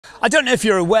I don't know if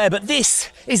you're aware, but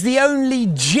this is the only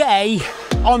J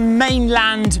on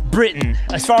mainland Britain,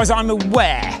 as far as I'm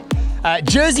aware.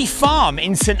 Jersey Farm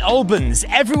in St Albans.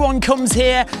 Everyone comes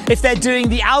here if they're doing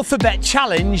the alphabet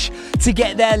challenge to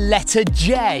get their letter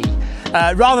J,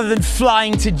 rather than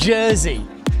flying to Jersey.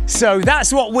 So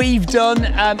that's what we've done.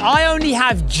 I only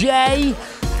have J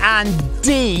and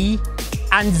D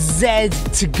and Z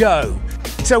to go.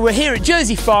 So we're here at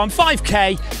Jersey Farm,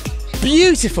 5K.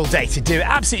 Beautiful day to do it,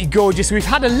 absolutely gorgeous. We've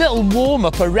had a little warm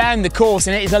up around the course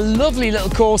and it is a lovely little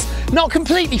course, not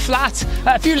completely flat,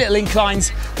 a few little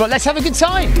inclines, but let's have a good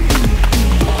time.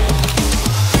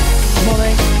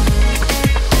 Morning.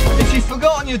 If you've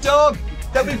forgotten your dog,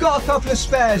 then we've got a couple of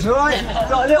spares, all right?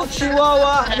 Got a little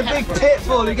chihuahua and a big pit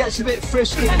bull who gets a bit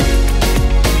frisky.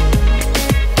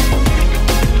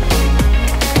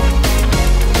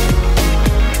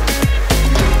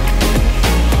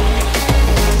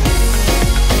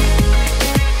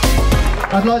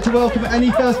 I'd like to welcome any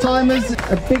first-timers.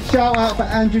 A big shout out for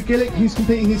Andrew Gillick, who's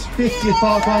completing his 50th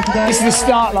parkrun today. This is the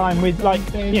start line with, like,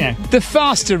 you know, the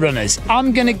faster runners.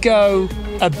 I'm gonna go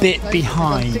a bit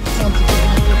behind.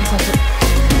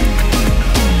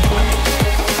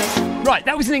 Right,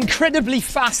 that was an incredibly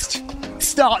fast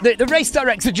start. The race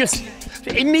director just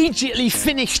immediately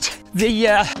finished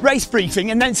the race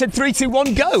briefing and then said 3, 2,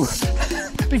 1, go,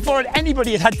 before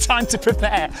anybody had had time to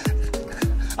prepare.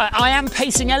 I am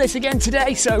pacing Ellis again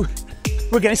today, so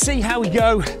we're going to see how we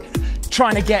go,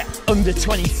 trying to get under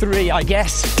 23, I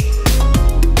guess.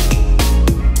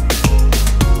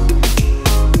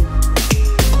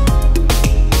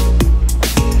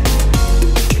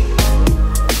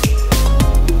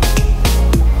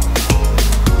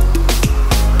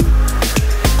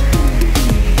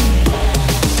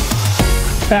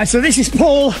 So this is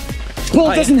Paul.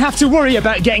 Paul doesn't have to worry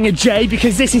about getting a J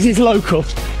because this is his local.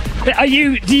 Do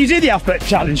you do the alphabet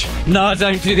challenge? No, I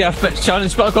don't do the alphabet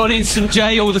challenge, but I've got an instant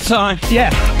J all the time. Yeah.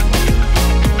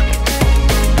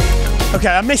 Okay,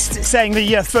 I missed saying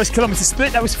the first kilometre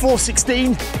split. That was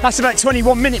 4:16. That's about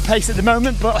 21-minute pace at the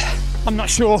moment, but I'm not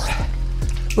sure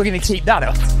we're going to keep that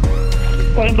up.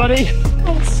 Well done, buddy.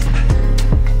 Thanks.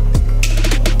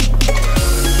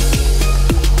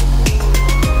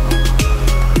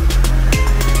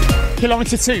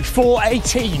 Kilometre 2,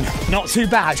 4:18. Not too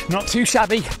bad, not too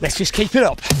shabby. Let's just keep it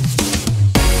up.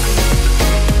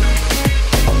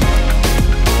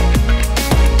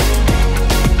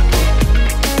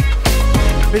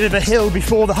 Bit of a hill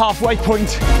before the halfway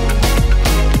point.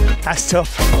 That's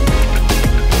tough.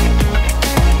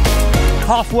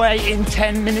 Halfway in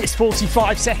 10 minutes,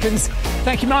 45 seconds.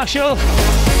 Thank you, Marshall.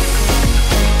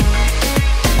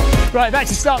 Right, about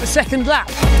to start the second lap.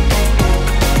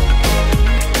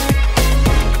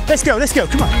 Let's go,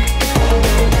 come on.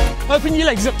 Open your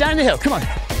legs up down the hill, come on.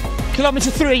 Kilometre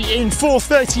 3 in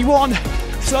 4:31.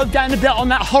 Slowed down a bit on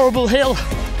that horrible hill,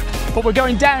 but we're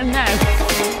going down now.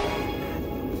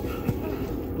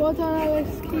 Well done,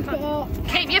 Alice, keep it up.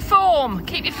 Keep your form,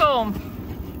 keep your form.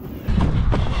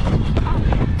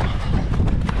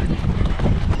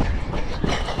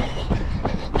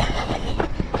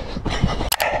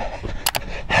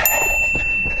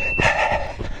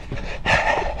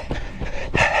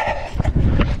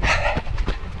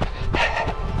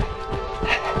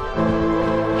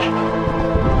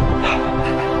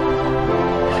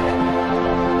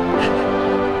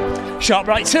 Sharp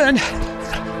right turn,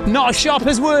 not as sharp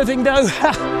as Worthing though.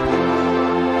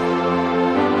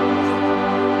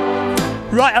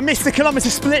 Right, I missed the kilometre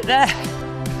split there,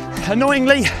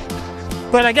 annoyingly,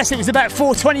 but I guess it was about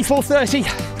 4:20, 4:30,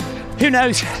 who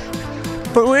knows.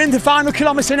 But we're in the final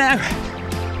kilometre now.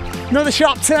 Another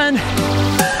sharp turn.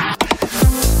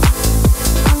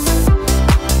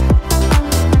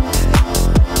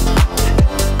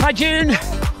 Hi June,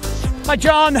 hi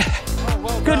John,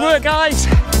 good work guys.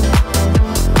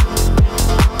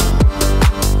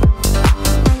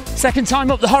 Second time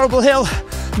up the horrible hill,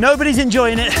 nobody's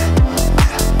enjoying it.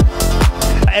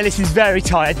 Ellis is very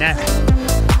tired now,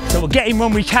 so we'll get him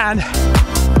when we can.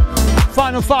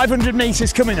 Final 500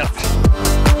 metres coming up.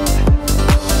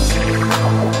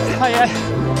 Hiya.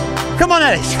 Come on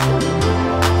Ellis.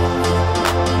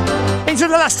 Into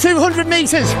the last 200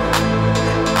 metres.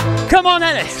 Come on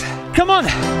Ellis, come on.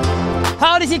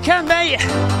 Hard as you can, mate.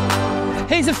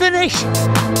 Here's the finish.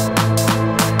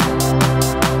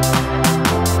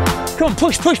 Come on,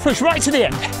 push, push, push, right to the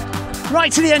end.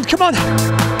 Right to the end, come on.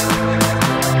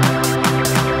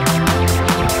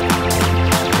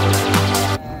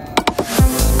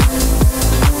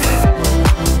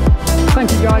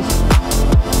 Thank you, guys.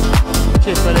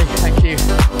 Cheers, buddy, thank you.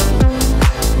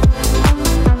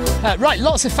 Right,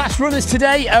 lots of fast runners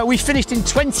today. We finished in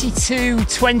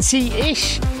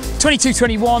 22:20-ish,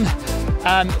 22:21,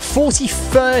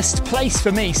 41st place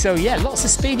for me. So yeah, lots of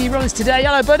speedy runners today.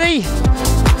 Hello, buddy.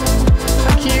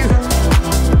 Thank you.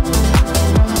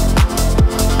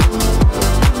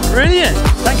 Brilliant.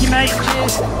 Thank you, mate.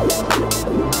 Cheers.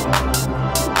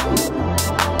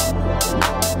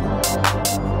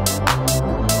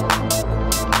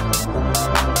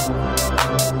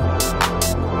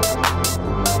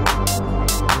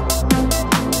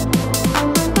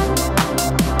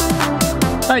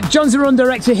 John's the run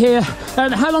director here.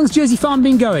 How long's Jersey Farm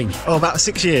been going? Oh, about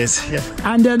 6 years, yeah.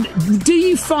 And do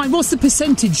you find, what's the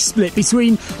percentage split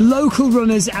between local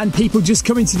runners and people just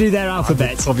coming to do their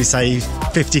alphabet? I'd probably say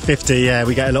 50-50, yeah.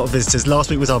 We get a lot of visitors. Last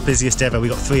week was our busiest ever. We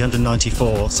got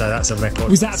 394, so that's a record.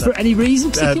 Was that for any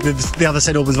reason? The other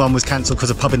St Albans one was cancelled because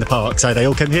of pub in the park, so they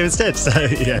all came here instead, so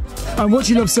yeah. And what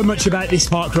do you love so much about this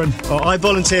park run? Well, I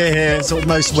volunteer here sort of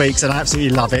most weeks and I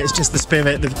absolutely love it. It's just the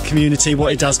spirit, the community,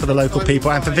 what it does for the local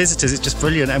people and for visitors. It's just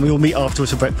brilliant, and we all meet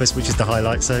afterwards for breakfast, which is the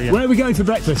highlight. So yeah. Where are we going for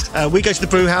breakfast? We go to the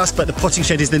brew house, but the potting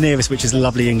shed is the nearest, which is a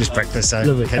lovely English breakfast. So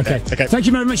lovely. Okay. Thank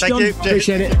you very much, Thank John. you.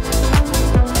 Appreciate it.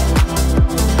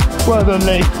 Well done,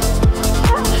 Lee.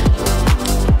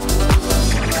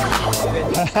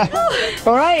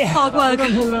 All right. Hard work.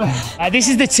 This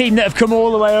is the team that have come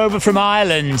all the way over from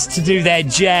Ireland to do their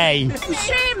J.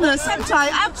 Shameless, haven't I?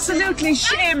 Absolutely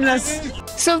shameless.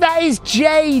 So that is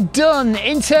J done.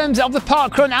 In terms of the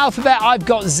Parkrun alphabet, I've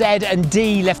got Z and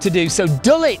D left to do. So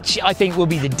Dulwich, I think, will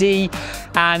be the D.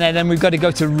 And then we've got to go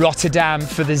to Rotterdam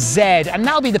for the Z. And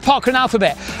that'll be the Parkrun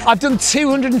alphabet. I've done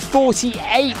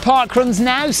 248 parkruns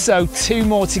now, so 2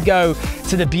 more to go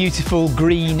to the beautiful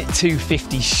green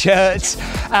 250 shirt.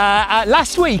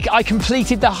 Last week, I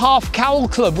completed the Half Cowl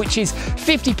Club, which is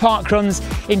 50 parkruns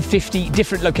in 50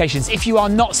 different locations. If you are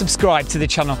not subscribed to the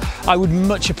channel, I would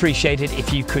much appreciate it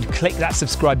if you could click that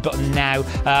subscribe button now.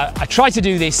 I try to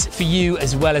do this for you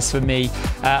as well as for me.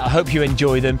 I hope you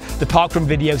enjoy them. The Parkrun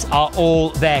videos are all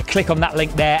there. Click on that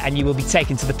link there and you will be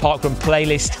taken to the Parkrun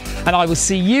playlist. And I will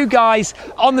see you guys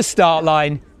on the start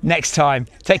line next time.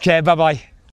 Take care. Bye-bye.